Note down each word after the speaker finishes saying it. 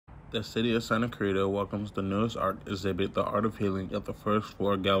The city of Santa Clarita welcomes the newest art exhibit, The Art of Healing, at the first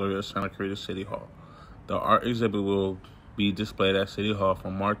floor gallery of Santa Clarita City Hall. The art exhibit will be displayed at City Hall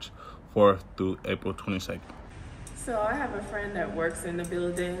from March 4th through April 22nd. So I have a friend that works in the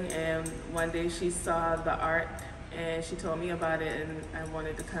building, and one day she saw the art and she told me about it, and I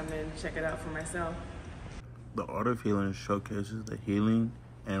wanted to come and check it out for myself. The Art of Healing showcases the healing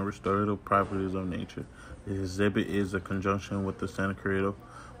and restorative properties of nature. The exhibit is a conjunction with the Santa Clarita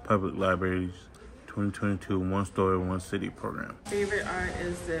Public Library's 2022 One Story, One City program. Favorite art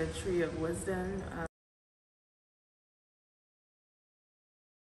is the Tree of Wisdom.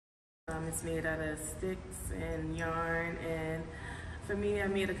 It's made out of sticks and yarn, and for me, I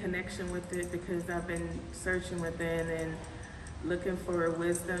made a connection with it because I've been searching within and looking for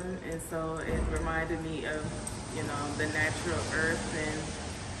wisdom, and so it reminded me of, the natural earth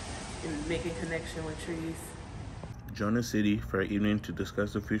and making connection with trees. Join the city for an evening to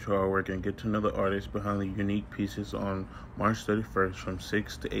discuss the future artwork and get to know the artists behind the unique pieces on March 31st from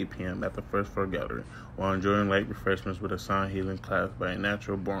 6 to 8 p.m. at the first floor gallery, while enjoying light refreshments with a sound healing class by a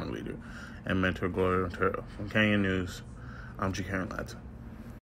natural born leader and mentor, Gloria Montero. From Canyon News, I'm Ladson.